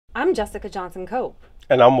I'm Jessica Johnson Cope.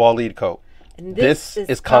 And I'm Waleed Cope. And this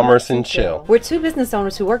is Commerce and Chill. We're two business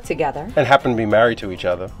owners who work together and happen to be married to each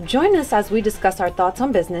other. Join us as we discuss our thoughts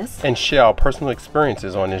on business and share our personal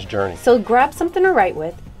experiences on this journey. So grab something to write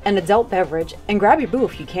with, an adult beverage, and grab your boo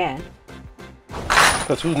if you can.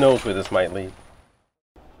 Because who knows where this might lead.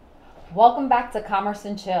 Welcome back to Commerce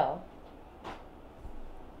and Chill.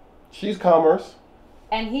 She's Commerce.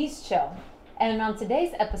 And he's Chill. And on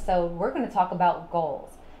today's episode, we're going to talk about goals.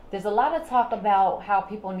 There's a lot of talk about how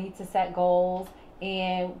people need to set goals.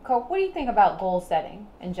 And Cope, what do you think about goal setting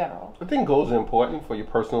in general? I think goals are important for your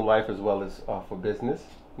personal life as well as for business.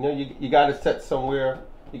 You know, you got to set somewhere,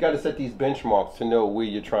 you got to set these benchmarks to know where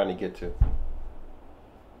you're trying to get to.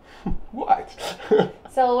 What?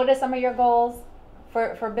 So what are some of your goals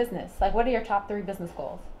for business? Like, what are your top 3 business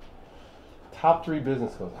goals? Top 3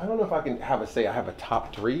 business goals. I don't know if I can say I have a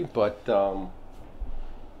top 3, but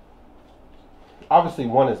obviously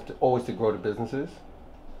one is always to grow the businesses.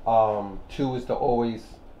 2 is to always,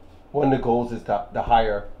 one of the goals is to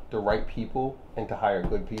hire the right people and to hire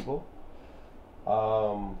good people.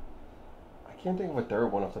 I can't think of a third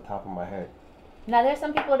one off the top of my head. Now, there's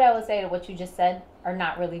some people that would say that what you just said are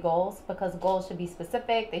not really goals, because goals should be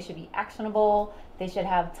specific, they should be actionable, they should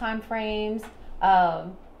have time frames,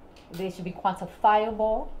 they should be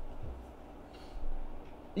quantifiable.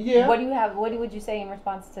 Yeah. What would you say in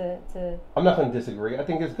response to? I'm not going to disagree. I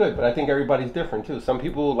think it's good, but I think everybody's different too. Some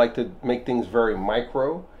people like to make things very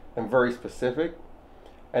micro and very specific,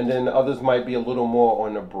 and then others might be a little more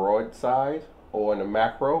on the broad side or on the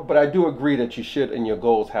macro. But I do agree that you should, in your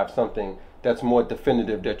goals, have something that's more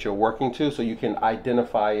definitive that you're working to, so you can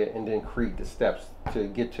identify it and then create the steps to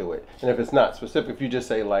get to it. And if it's not specific, if you just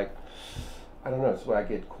say like, I don't know, that's why I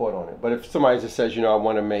get caught on it. But if somebody just says, I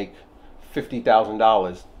want to make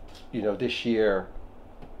 $50,000, this year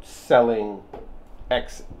selling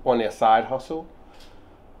X on their side hustle,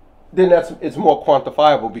 then it's more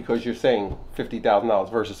quantifiable, because you're saying $50,000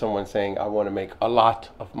 versus someone saying, I want to make a lot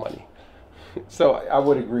of money. So I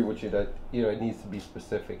would agree with you that, it needs to be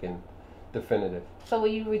specific and definitive. So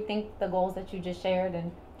you would think the goals that you just shared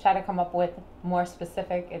and try to come up with more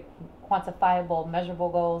specific, quantifiable, measurable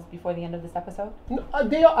goals before the end of this episode? No, I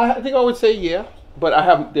think I would say yeah,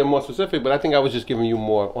 but they're more specific. But I think I was just giving you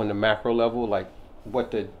more on the macro level, like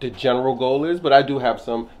what the general goal is. But I do have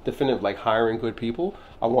some definitive, like hiring good people.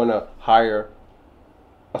 I want to hire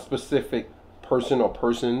a specific person or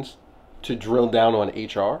persons to drill down on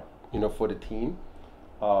HR, for the team.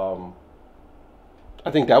 I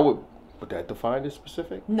think that would that define as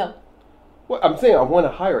specific? No. Well, I'm saying I want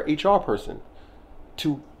to hire an HR person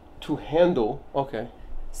to handle. Okay.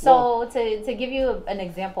 So to give you an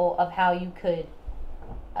example of how you could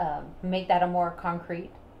make that a more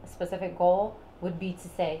concrete, specific goal would be to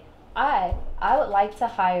say, I would like to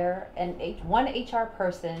hire one HR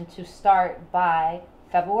person to start by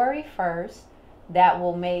February 1st that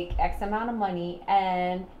will make X amount of money,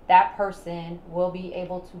 and that person will be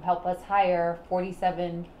able to help us hire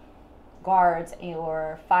 47 guards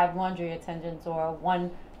or 5 laundry attendants or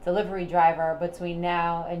 1 delivery driver between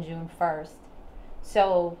now and June 1st.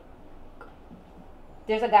 So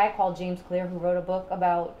there's a guy called James Clear who wrote a book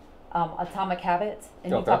about atomic habits,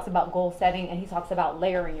 and he talks about goal setting, and he talks about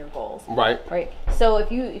layering your goals. Right. So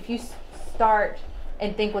if you start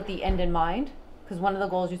and think with the end in mind, because one of the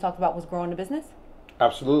goals you talked about was growing the business.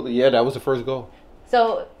 Absolutely, yeah, that was the first goal.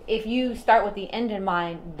 So if you start with the end in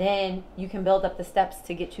mind, then you can build up the steps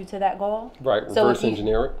to get you to that goal. Right, reverse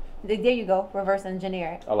engineer it. There you go, reverse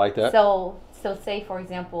engineer it. I like that. So say, for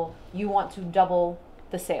example, you want to double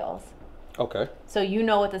the sales. Okay. So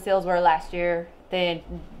what the sales were last year, then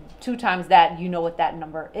 2 times that, what that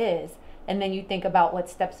number is. And then you think about what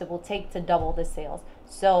steps it will take to double the sales.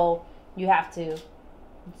 So you have to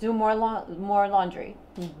do more laundry.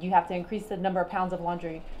 You have to increase the number of pounds of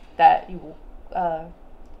laundry that you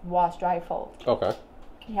wash, dry, fold. Okay.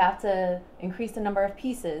 You have to increase the number of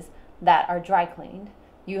pieces that are dry cleaned.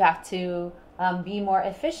 You have to be more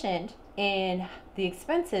efficient in the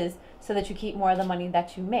expenses so that you keep more of the money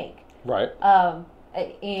that you make. Right.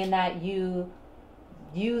 And that you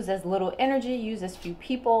use as little energy, use as few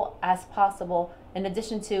people as possible. In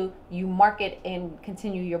addition to, you market and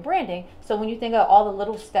continue your branding. So when you think of all the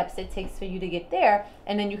little steps it takes for you to get there,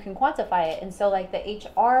 and then you can quantify it. And so like the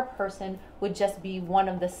HR person would just be one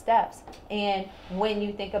of the steps. And when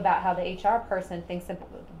you think about how the HR person thinks and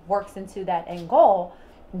works into that end goal,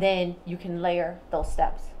 then you can layer those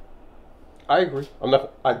steps. I agree.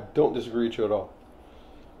 I don't disagree with you at all.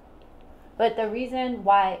 But the reason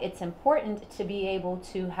why it's important to be able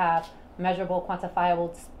to have measurable,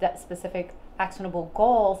 quantifiable, specific, actionable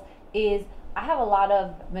goals is I have a lot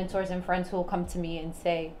of mentors and friends who will come to me and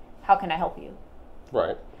say, how can I help you?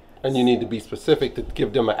 Right. And you need to be specific to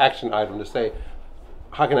give them an action item to say,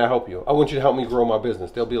 how can I help you? I want you to help me grow my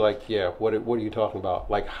business. They'll be like, yeah, what are you talking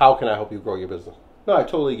about? Like, how can I help you grow your business? No, I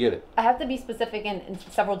totally get it. I have to be specific in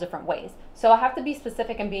several different ways. So I have to be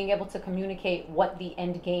specific in being able to communicate what the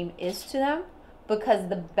end game is to them, because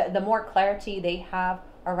the more clarity they have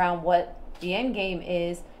around what the end game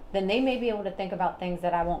is, then they may be able to think about things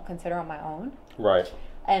that I won't consider on my own. Right.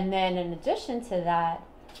 And then in addition to that,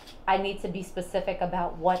 I need to be specific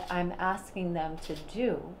about what I'm asking them to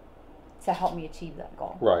do to help me achieve that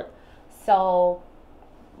goal. Right. So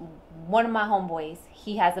one of my homeboys,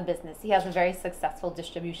 he has a business. He has a very successful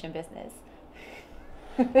distribution business.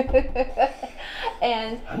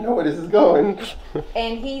 And I know where this is going.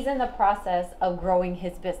 and he's in the process of growing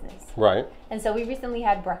his business. Right. And so we recently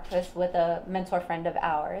had breakfast with a mentor friend of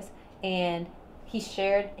ours, and he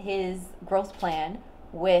shared his growth plan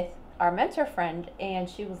with our mentor friend, and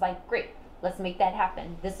she was like, great, let's make that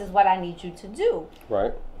happen. This is what I need you to do.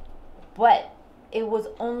 Right. But it was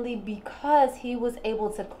only because he was able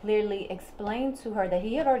to clearly explain to her that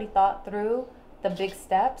he had already thought through the big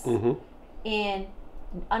steps, and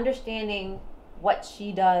understanding what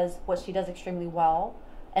she does extremely well,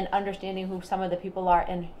 and understanding who some of the people are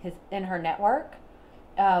in her network.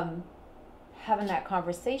 Having that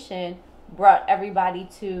conversation brought everybody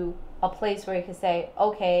to a place where he could say,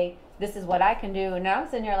 okay, this is what I can do. And now I'm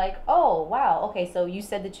sitting here like, oh, wow, okay, so you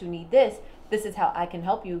said that you need this. This is how I can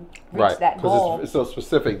help you reach that goal. Because it's so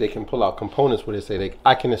specific, they can pull out components where they say,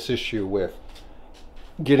 I can assist you with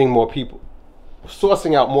getting more people,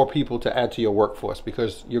 sourcing out more people to add to your workforce,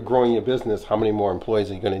 because you're growing your business. How many more employees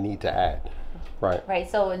are you going to need to add? Right. Right.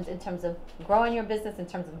 So in terms of growing your business, in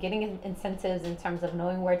terms of getting incentives, in terms of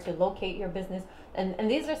knowing where to locate your business, and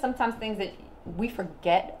these are sometimes things that we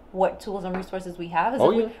forget what tools and resources we have.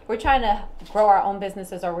 We're trying to grow our own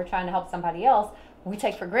businesses, or we're trying to help somebody else. We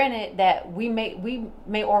take for granted that we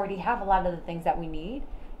may already have a lot of the things that we need.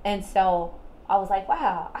 And so I was like,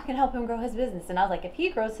 wow, I can help him grow his business. And I was like, if he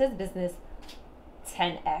grows his business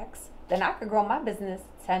 10x, then I could grow my business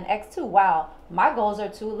 10x too. Wow, my goals are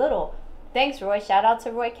too little. Thanks, Roy. Shout out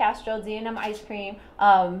to Roy Castro, D&M Ice Cream.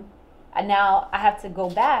 And now I have to go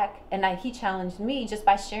back, and he challenged me just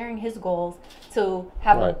by sharing his goals to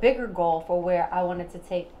have a bigger goal for where I wanted to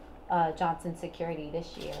take Johnson Security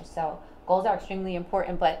this year. So goals are extremely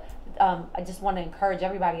important, but I just want to encourage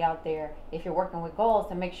everybody out there, if you're working with goals,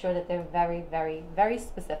 to make sure that they're very, very, very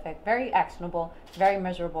specific, very actionable, very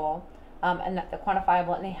measurable, and that they're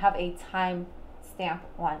quantifiable, and they have a time stamp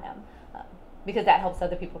on them, because that helps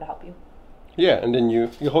other people to help you. Yeah, and then you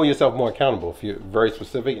hold yourself more accountable. If you're very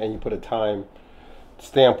specific and you put a time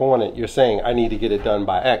stamp on it, you're saying, I need to get it done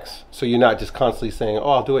by X. So you're not just constantly saying, oh,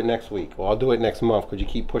 I'll do it next week, or I'll do it next month, because you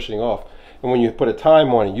keep pushing off. And when you put a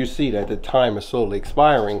time on it, you see that the time is slowly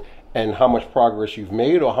expiring, and how much progress you've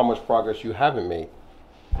made or how much progress you haven't made.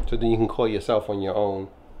 So then you can call yourself on your own,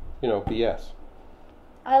 BS.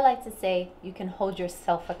 I like to say you can hold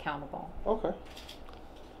yourself accountable. Okay.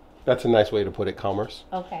 That's a nice way to put it, Commerce.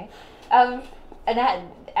 Okay. And that,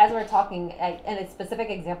 as we're talking, and a specific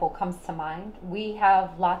example comes to mind. We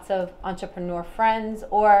have lots of entrepreneur friends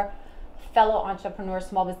or fellow entrepreneurs,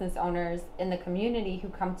 small business owners in the community who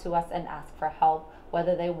come to us and ask for help,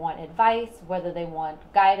 whether they want advice, whether they want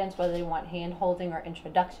guidance, whether they want hand-holding or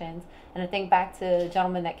introductions. And I think back to a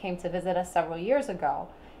gentleman that came to visit us several years ago.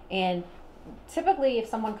 And typically, if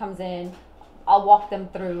someone comes in, I'll walk them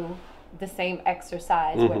through the same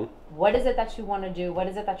exercise. What is it that you want to do? What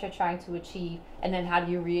is it that you're trying to achieve? And then how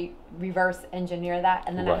do you reverse engineer that?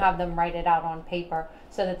 And then I have them write it out on paper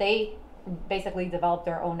so that they basically develop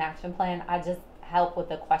their own action plan. I just help with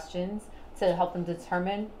the questions to help them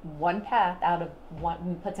determine one path out of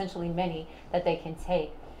one, potentially many, that they can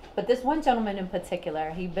take. But this one gentleman in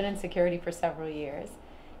particular, he'd been in security for several years,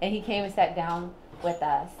 and he came and sat down with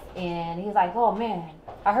us, and he was like, oh man,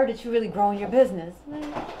 I heard that you're really growing your business.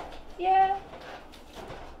 Yeah,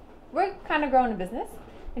 we're kind of growing the business.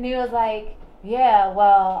 And he was like, yeah,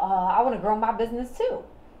 well, I want to grow my business too.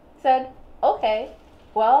 Said, okay,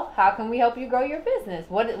 well, how can we help you grow your business?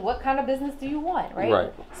 What kind of business do you want,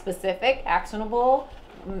 right? Specific, actionable,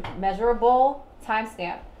 measurable,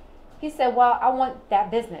 timestamp. He said, well, I want that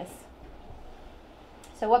business.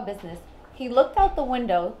 So what business? He looked out the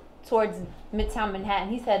window towards Midtown Manhattan.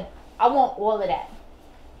 He said, I want all of that.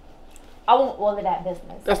 I want all of that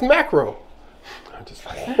business. That's macro. I'm just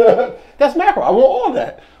like, that's macro. I want all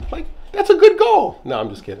that. Like, that's a good goal. No, I'm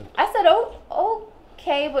just kidding. I said, oh,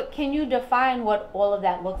 okay, but can you define what all of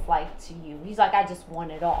that looks like to you? He's like, I just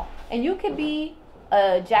want it all. And you could be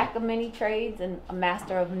a jack of many trades and a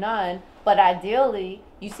master of none. But ideally,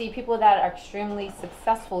 you see people that are extremely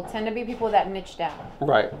successful tend to be people that niche down.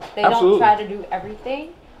 Right. They Absolutely. don't try to do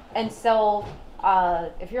everything. And so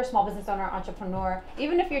if you're a small business owner, entrepreneur,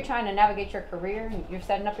 even if you're trying to navigate your career and you're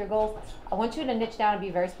setting up your goals, I want you to niche down and be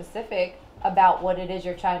very specific about what it is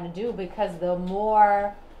you're trying to do, because the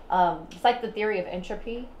more, it's like the theory of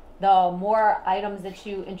entropy. The more items that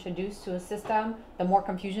you introduce to a system, the more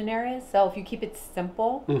confusion there is. So if you keep it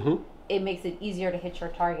simple, it makes it easier to hit your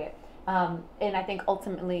target. And I think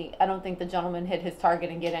ultimately, I don't think the gentleman hit his target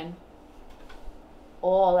in getting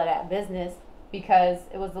all of that business, because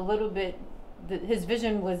it was a little bit, his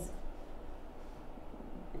vision was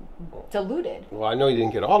diluted. Well, I know he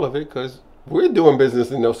didn't get all of it because we're doing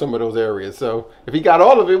business in some of those areas. So if he got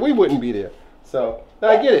all of it, we wouldn't be there. So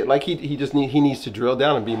I get it. Like he needs to drill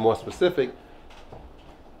down and be more specific.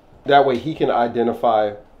 That way he can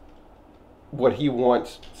identify what he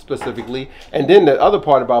wants specifically. And then the other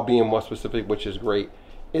part about being more specific, which is great,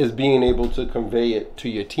 is being able to convey it to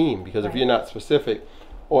your team. Because if you're not specific,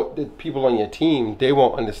 or the people on your team, they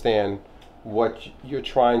won't understand what you're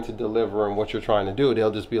trying to deliver and what you're trying to do. They'll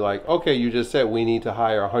just be like, okay, you just said we need to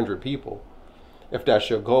hire 100 people. If that's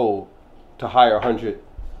your goal, to hire 100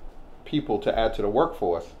 people to add to the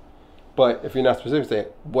workforce. But if you're not specific, say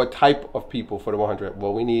what type of people for the 100?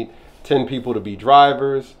 Well, we need 10 people to be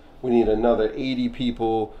drivers. We need another 80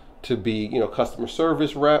 people to be, customer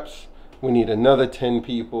service reps. We need another 10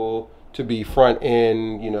 people to be front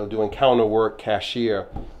end, doing counter work, cashier,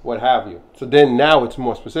 what have you. So then now it's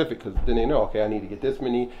more specific, because then they know, okay, I need to get this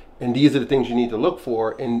many, and these are the things you need to look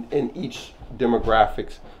for in each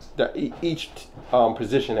demographics, each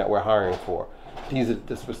position that we're hiring for. These are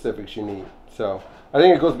the specifics you need. So I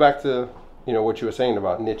think it goes back to what you were saying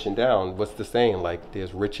about niching down. What's the saying? Like,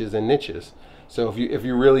 there's riches and niches. So if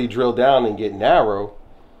you really drill down and get narrow,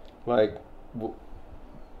 like,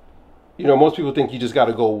 most people think you just got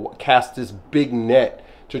to go cast this big net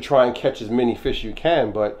to try and catch as many fish you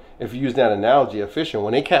can. But if you use that analogy of fishing,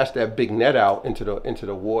 when they cast that big net out into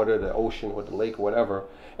the water, the ocean, or the lake, or whatever,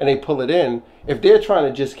 and they pull it in, if they're trying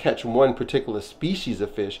to just catch one particular species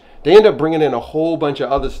of fish, they end up bringing in a whole bunch of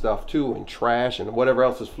other stuff too, and trash and whatever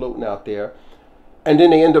else is floating out there. And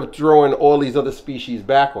then they end up throwing all these other species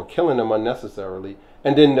back or killing them unnecessarily.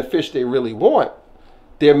 And then the fish they really want,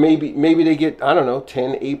 there maybe they get,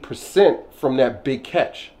 8% from that big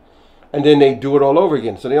catch. And then they do it all over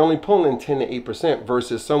again. So they only pull in 10 to 8%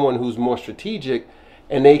 versus someone who's more strategic,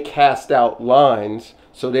 and they cast out lines.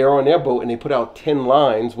 So they're on their boat and they put out 10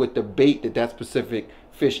 lines with the bait that specific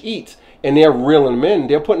fish eats. And they're reeling them in.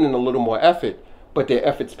 They're putting in a little more effort, but their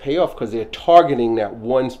efforts pay off because they're targeting that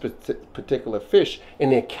one particular fish,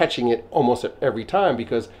 and they're catching it almost every time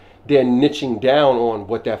because they're niching down on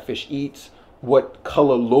what that fish eats, what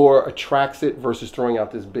color lure attracts it versus throwing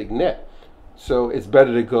out this big net. So it's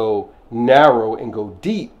better to go narrow and go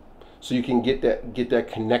deep so you can get that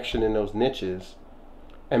connection in those niches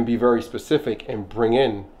and be very specific and bring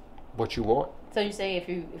in what you want. So you say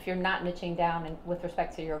if you're not niching down and with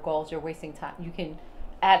respect to your goals, you're wasting time. You can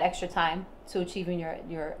add extra time to achieving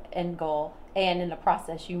your end goal, and in the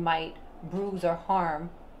process you might bruise or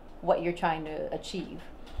harm what you're trying to achieve.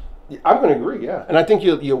 I'm going to agree, yeah, and I think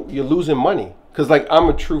you're losing money because, like, I'm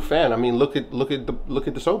a true fan. I mean, look at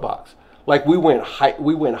the soapbox. Like, we went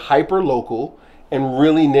hyper local and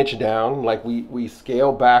really niche down. Like, we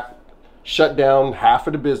scaled back, shut down half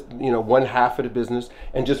of the business, one half of the business,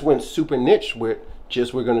 and just went super niche with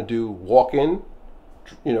we're going to do walk in,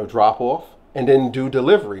 drop off, and then do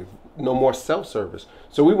delivery. No more self-service.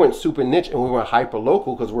 So we went super niche and we went hyper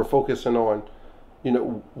local because we're focusing on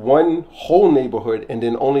one whole neighborhood and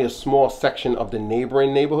then only a small section of the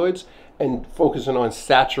neighboring neighborhoods, and focusing on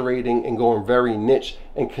saturating and going very niche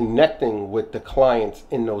and connecting with the clients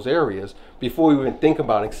in those areas before we even think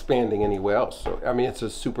about expanding anywhere else. So, I mean, it's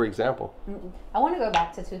a super example. I want to go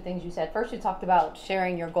back to two things you said. First, you talked about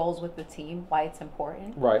sharing your goals with the team, why it's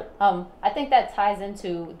important. Right. I think that ties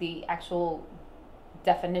into the actual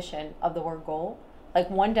definition of the word goal.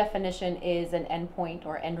 Like, one definition is an endpoint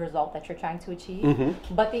or end result that you're trying to achieve.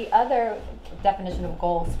 But the other definition of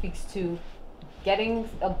goal speaks to getting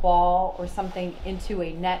a ball or something into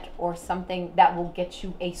a net or something that will get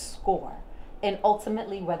you a score. And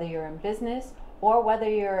ultimately, whether you're in business or whether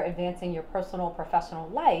you're advancing your personal, professional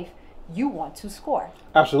life, you want to score.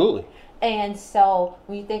 Absolutely. And so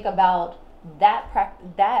when you think about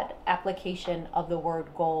that application of the word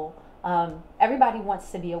goal, everybody wants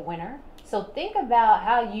to be a winner. So think about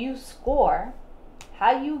how you score,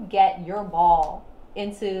 how you get your ball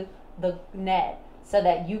into the net so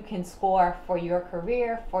that you can score for your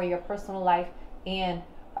career, for your personal life, and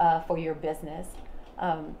for your business.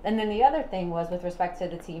 And then the other thing was with respect to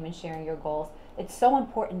the team and sharing your goals. It's so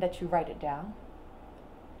important that you write it down.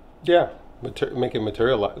 Yeah, make it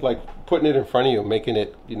materialize, like putting it in front of you, making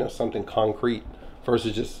it, something concrete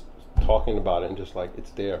versus just talking about it and just like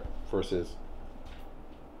it's there versus.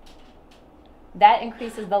 That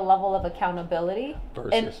increases the level of accountability,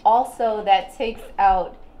 Versus. and also that takes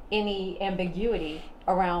out any ambiguity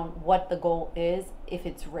around what the goal is if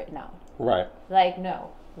it's written out. Right. Like,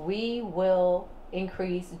 no, we will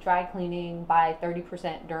increase dry cleaning by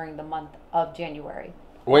 30% during the month of January.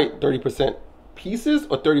 Wait, 30% pieces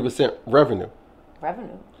or 30% revenue?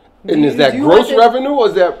 Revenue. And is that gross revenue or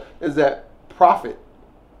is that profit?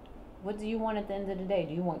 What do you want at the end of the day?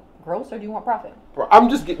 Do you want gross or do you want profit? I'm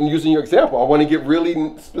just using your example. I want to get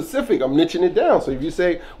really specific. I'm niching it down. So if you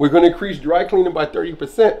say we're going to increase dry cleaning by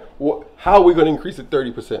 30%, how are we going to increase it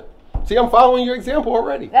 30%? See, I'm following your example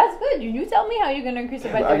already. That's good. You tell me how you're going to increase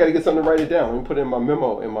it by 30%. I got to get something to write it down. Let me put it in my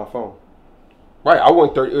memo in my phone. Right. I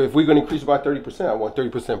want 30. If we're going to increase it by 30%, I want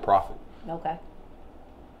 30% profit. Okay.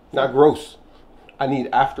 Not gross. I need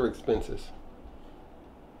after expenses.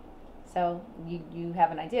 So you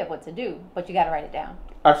have an idea of what to do, but you got to write it down.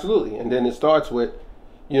 Absolutely. And then it starts with,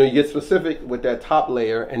 you get specific with that top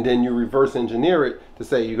layer, and then you reverse engineer it to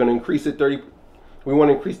say you're going to increase it 30. We want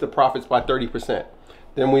to increase the profits by 30%.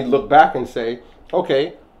 Then we look back and say,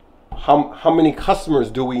 okay, how many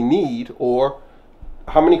customers do we need, or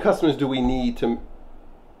how many customers do we need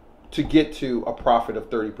to get to a profit of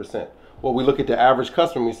 30%? Well, we look at the average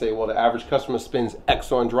customer and we say, well, the average customer spends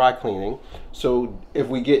X on dry cleaning. So if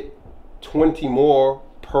we get 20 more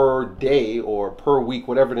per day or per week,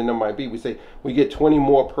 whatever the number might be, we say we get 20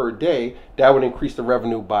 more per day, that would increase the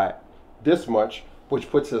revenue by this much,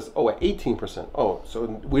 which puts us, at 18%. Oh, so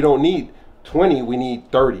we don't need 20, we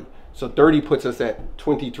need 30. So 30 puts us at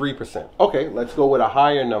 23%. Okay, let's go with a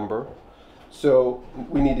higher number. So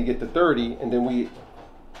we need to get to 30, and then we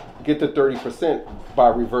get to 30% by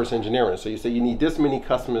reverse engineering. So you say you need this many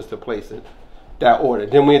customers to place it, that order.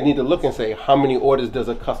 Then we need to look and say how many orders does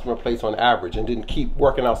a customer place on average, and then keep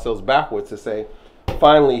working ourselves backwards to say,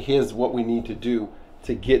 finally, here's what we need to do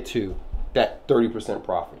to get to that 30%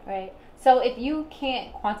 profit. Right. So if you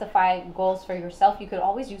can't quantify goals for yourself, you could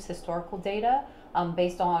always use historical data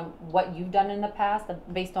based on what you've done in the past,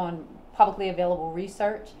 based on publicly available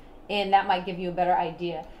research, and that might give you a better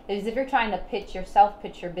idea. Because if you're trying to pitch yourself,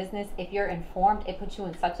 pitch your business, if you're informed, it puts you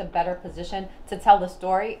in such a better position to tell the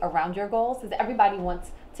story around your goals, because everybody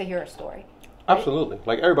wants to hear a story. Right? Absolutely.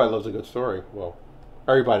 Like, everybody loves a good story. Well,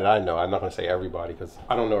 everybody that I know. I'm not going to say everybody, because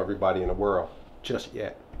I don't know everybody in the world just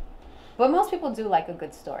yet. But most people do like a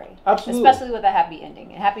good story. Absolutely. Especially with a happy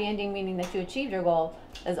ending. A happy ending meaning that you achieved your goal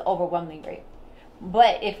is overwhelmingly great.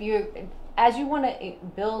 But as you want to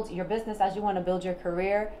build your business, as you want to build your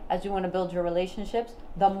career, as you want to build your relationships,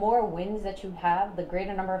 the more wins that you have, the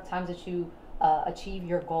greater number of times that you achieve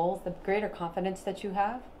your goals, the greater confidence that you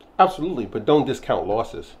have. Absolutely, but don't discount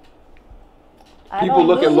losses. People don't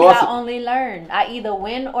look at losses. I only learn. I either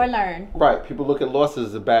win or learn. Right. People look at losses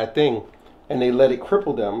as a bad thing, and they let it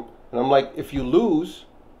cripple them. And I'm like, if you lose,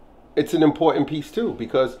 it's an important piece too,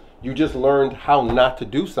 because you just learned how not to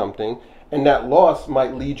do something, and that loss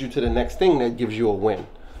might lead you to the next thing that gives you a win.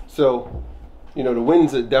 So, the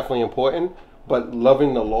wins are definitely important, but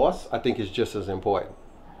loving the loss, I think, is just as important.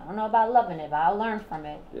 I don't know about loving it, but I'll learn from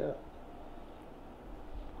it. Yeah.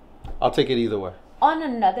 I'll take it either way. On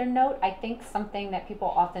another note, I think something that people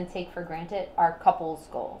often take for granted are couples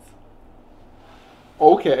goals.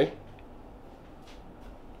 Okay.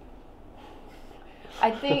 I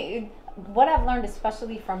think what I've learned,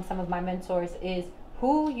 especially from some of my mentors, is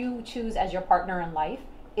who you choose as your partner in life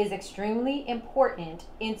is extremely important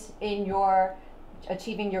in your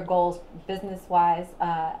achieving your goals business-wise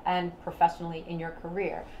and professionally in your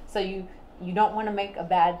career. So you don't want to make a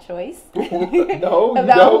bad choice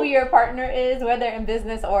about who your partner is, whether in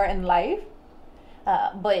business or in life.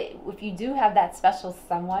 But if you do have that special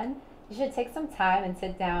someone, you should take some time and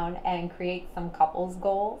sit down and create some couples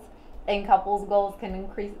goals. And couples goals can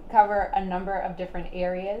cover a number of different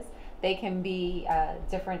areas. They can be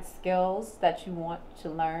different skills that you want to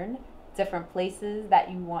learn, different places that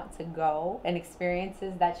you want to go, and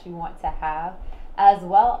experiences that you want to have, as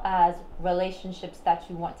well as relationships that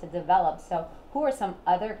you want to develop. So who are some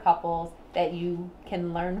other couples that you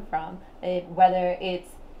can learn from? Whether it's...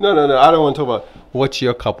 No, I don't want to talk about what's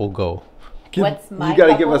your couple goal. What's my You got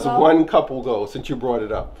to give us one couple goal since you brought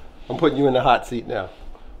it up. I'm putting you in the hot seat now.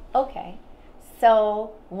 Okay.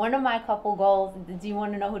 So one of my couple goals. Do you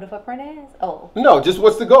want to know who the footprint is? Oh, No, just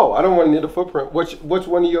what's the goal? I don't want to need a footprint. What's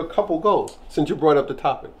one of your couple goals? Since you brought up the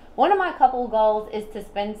topic. one of my couple goals is to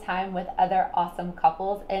spend time with other awesome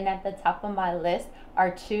couples, and at the top of my list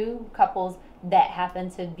are two couples that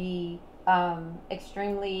happen to be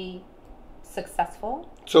extremely successful.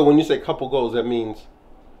 So when you say couple goals, that means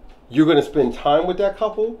you're going to spend time with that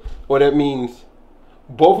couple, or that means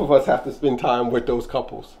both of us have to spend time with those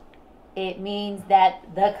couples. It means that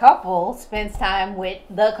the couple spends time with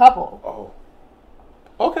the couple.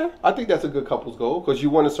 Oh, okay. I think that's a good couple's goal because you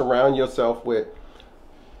want to surround yourself with,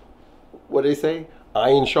 what do they say?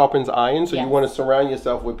 Iron sharpens iron. So you Yes. want to surround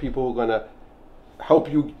yourself with people who are going to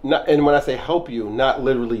help you. Not, and when I say help you, not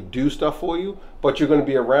literally do stuff for you, but you're going to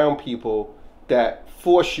be around people that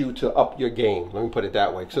force you to up your game. Let me put it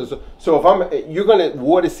that way. So if you're going to,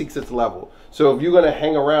 water seeks its level. So if you're going to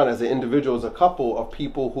hang around as an individual, as a couple of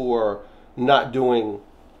people who are not doing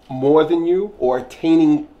more than you or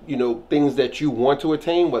attaining, things that you want to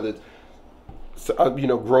attain, whether it's,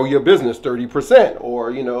 grow your business 30%, or,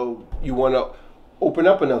 you want to open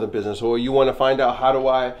up another business, or you want to find out how do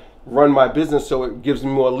I run my business so it gives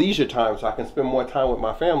me more leisure time so I can spend more time with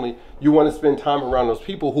my family. You want to spend time around those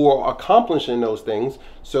people who are accomplishing those things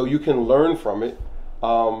so you can learn from it.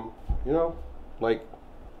 Like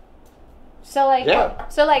yeah.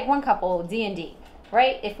 So like one couple, D&D,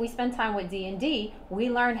 right? If we spend time with D&D, we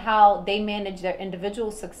learn how they manage their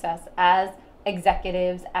individual success as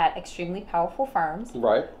executives at extremely powerful firms.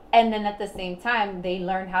 Right. And then at the same time, they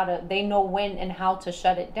know when and how to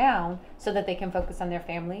shut it down so that they can focus on their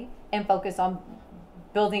family and focus on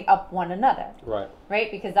building up one another. Right.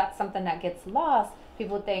 Right? Because that's something that gets lost.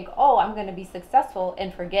 People think, oh, I'm going to be successful,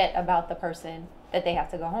 and forget about the person that they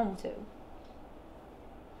have to go home to.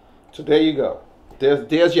 So there you go.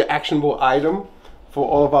 There's your actionable item for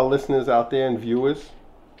all of our listeners out there and viewers.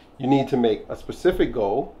 You need to make a specific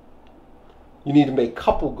goal. You need to make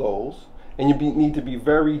couple goals. And you need to be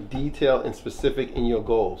very detailed and specific in your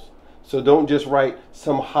goals. So don't just write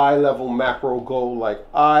some high-level macro goal like,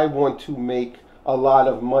 I want to make a lot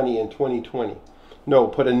of money in 2020. No,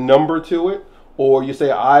 put a number to it. Or you say,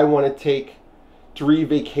 I want to take 3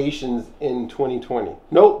 vacations in 2020.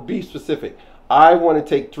 No, be specific. I want to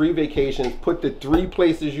take 3 vacations. Put the 3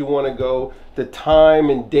 places you want to go, the time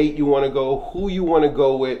and date you want to go, who you want to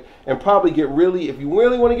go with, and probably if you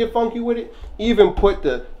really want to get funky with it, even put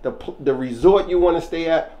the resort you want to stay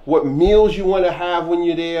at, what meals you want to have when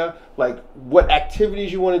you're there, like what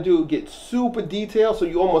activities you want to do. Get super detailed so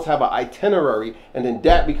you almost have an itinerary, and then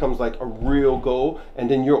that becomes like a real goal, and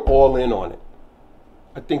then you're all in on it.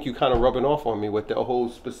 I think you're kind of rubbing off on me with the whole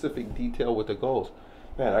specific detail with the goals.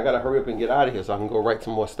 Man, I got to hurry up and get out of here so I can go write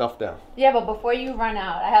some more stuff down. Yeah, but before you run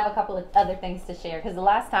out, I have a couple of other things to share. Because the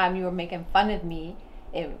last time you were making fun of me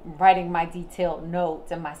in writing my detailed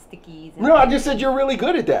notes and my stickies. And no, I just said you're really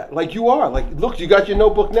good at that. Like you are. Like, look, you got your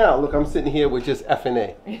notebook now. Look, I'm sitting here with just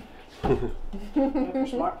F&A.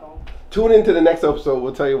 Smartphone. Tune into the next episode.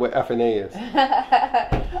 We'll tell you what F&A is.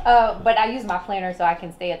 But I use my planner so I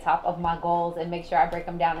can stay atop of my goals and make sure I break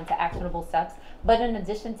them down into actionable steps. But in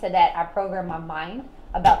addition to that, I program my mind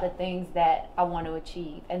about the things that I want to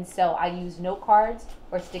achieve. And so I use note cards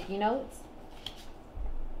or sticky notes.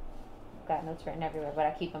 I've got notes written everywhere, but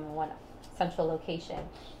I keep them in one central location.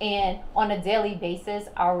 And on a daily basis,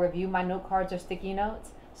 I'll review my note cards or sticky notes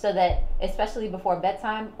so that, especially before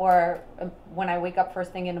bedtime or when I wake up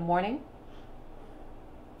first thing in the morning,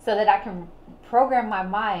 so that I can program my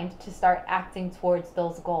mind to start acting towards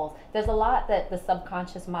those goals. There's a lot that the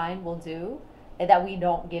subconscious mind will do that we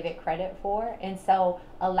don't give it credit for. And so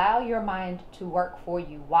allow your mind to work for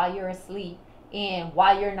you while you're asleep and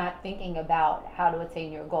while you're not thinking about how to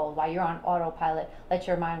attain your goal. While you're on autopilot, let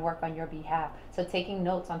your mind work on your behalf. So taking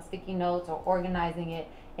notes on sticky notes or organizing it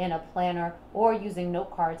in a planner or using note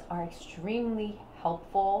cards are extremely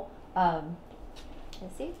helpful.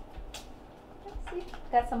 Let's see.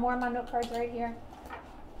 Got some more of my note cards right here.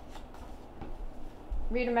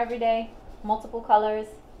 Read them every day, multiple colors,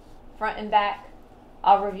 front and back.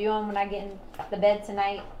 I'll review them when I get in the bed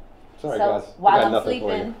tonight. Sorry, so guys. while I'm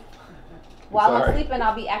sleeping,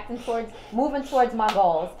 I'll be moving towards my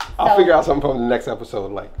goals. I'll figure out something from the next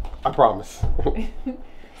episode. Like, I promise.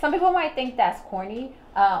 Some people might think that's corny,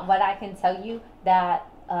 but I can tell you that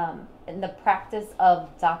in the practice of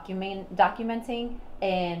documenting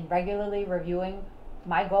and regularly reviewing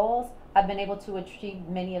my goals, I've been able to achieve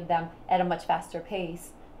many of them at a much faster pace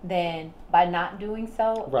than by not doing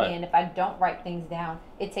so. Right. And if I don't write things down,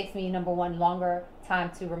 it takes me, number one, longer time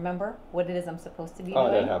to remember what it is I'm supposed to be doing.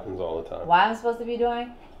 Oh, that happens all the time. Why I'm supposed to be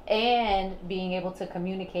doing, and being able to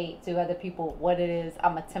communicate to other people what it is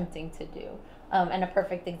I'm attempting to do. And a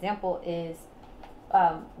perfect example is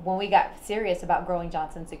when we got serious about growing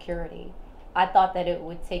Johnson Security, I thought that it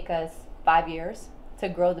would take us 5 years to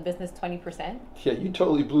grow the business 20%. Yeah, you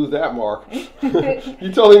totally blew that mark.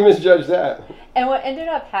 You totally misjudged that. And what ended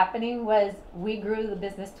up happening was we grew the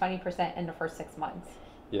business 20% in the first 6 months.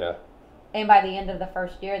 Yeah. And by the end of the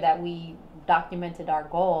first year that we documented our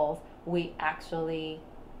goals, we actually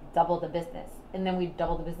doubled the business. And then we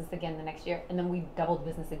doubled the business again the next year. And then we doubled the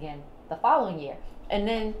business again the following year. And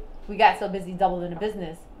then we got so busy doubling the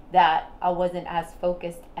business that I wasn't as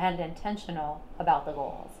focused and intentional about the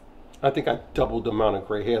goals. I think I doubled the amount of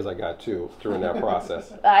gray hairs I got too during that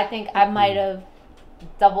process. I think I might have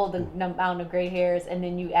doubled the amount of gray hairs, and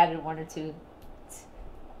then you added 1 or 2.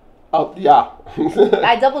 Oh yeah.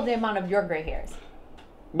 I doubled the amount of your gray hairs,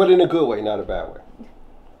 but in a good way, not a bad way.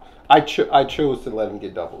 I chose to let them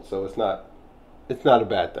get doubled, so it's not a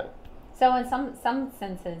bad thing. So in some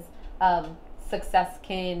senses, success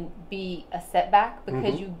can be a setback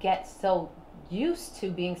because you get so used to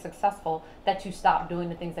being successful that you stop doing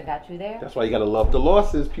the things that got you there. That's why you gotta love the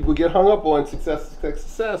losses. People get hung up on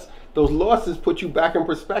success. Those losses put you back in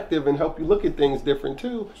perspective and help you look at things different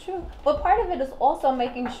too. Sure. But part of it is also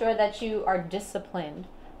making sure that you are disciplined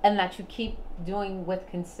and that you keep doing with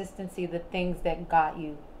consistency the things that got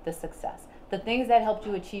you the success. The things that helped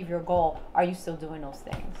you achieve your goal, are you still doing those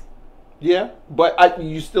things? Yeah, but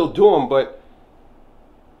you still do them, but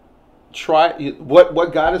try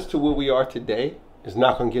what got us to where we are today is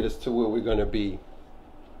not going to get us to where we're going to be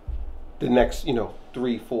the next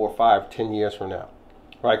 3, 4, 5, 10 years from now.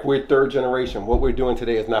 Right? We're third generation. What we're doing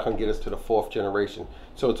today is not going to get us to the fourth generation.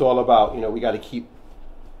 So it's all about we got to keep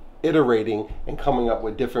iterating and coming up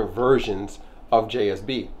with different versions of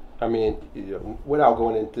JSB. I mean, without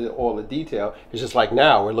going into all the detail, it's just like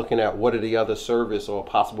now we're looking at what are the other service or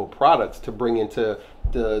possible products to bring into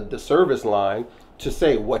the service line to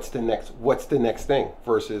say what's the next thing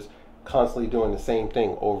versus constantly doing the same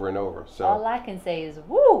thing over and over. So all I can say is,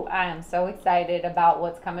 woo! I am so excited about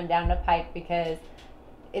what's coming down the pipe because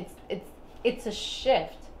it's a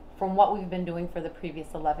shift from what we've been doing for the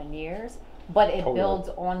previous 11 years. But it builds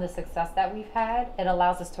on the success that we've had. It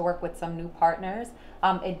allows us to work with some new partners.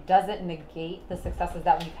 It doesn't negate the successes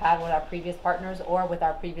that we've had with our previous partners or with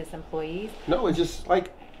our previous employees. No, it's just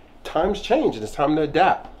like times change and it's time to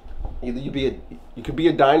adapt. Either you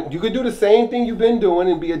could do the same thing you've been doing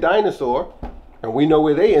and be a dinosaur, and we know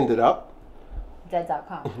where they ended up.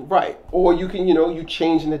 Dead.com. Right. Or you can, you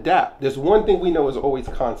change and adapt. There's one thing we know is always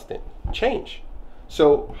constant: change.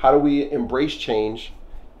 So how do we embrace change,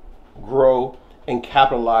 grow, and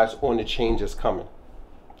capitalize on the change that's coming?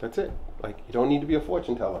 That's it. Like, you don't need to be a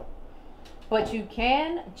fortune teller. But you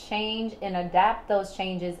can change and adapt those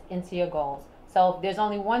changes into your goals. So if there's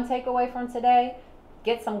only one takeaway from today,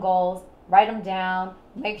 get some goals, write them down,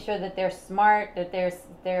 make sure that they're smart, that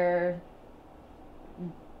they're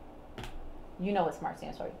you know what SMART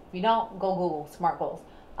stands for. If you don't, go Google SMART goals.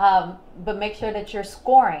 But make sure that you're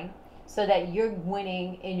scoring so that you're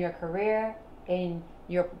winning in your career, in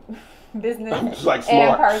your business,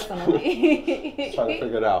 and personally. Just trying to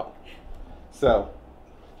figure it out. So,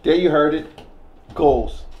 there you heard it.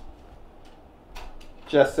 Goals.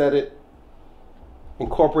 Just said it.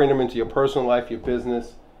 Incorporate them into your personal life, your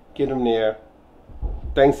business. Get them there.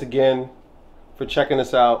 Thanks again for checking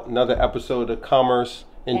us out. Another episode of Commerce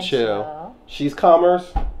and Chill. She's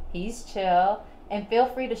Commerce. He's Chill. And feel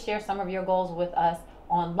free to share some of your goals with us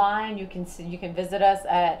online. You can visit us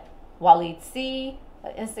at Waleed C,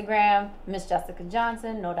 Instagram, Miss Jessica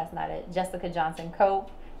Johnson. No, that's not it. Jessica Johnson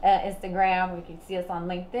Cope. Instagram. You can see us on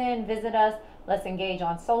LinkedIn. Visit us. Let's engage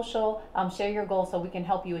on social. Share your goals so we can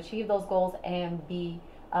help you achieve those goals and be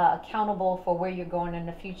accountable for where you're going in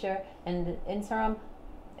the future. In the interim,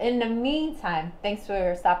 in the meantime, thanks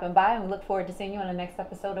for stopping by, and we look forward to seeing you on the next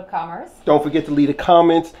episode of Commerce. Don't forget to leave a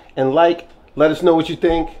comment and let us know what you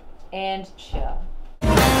think. And chill.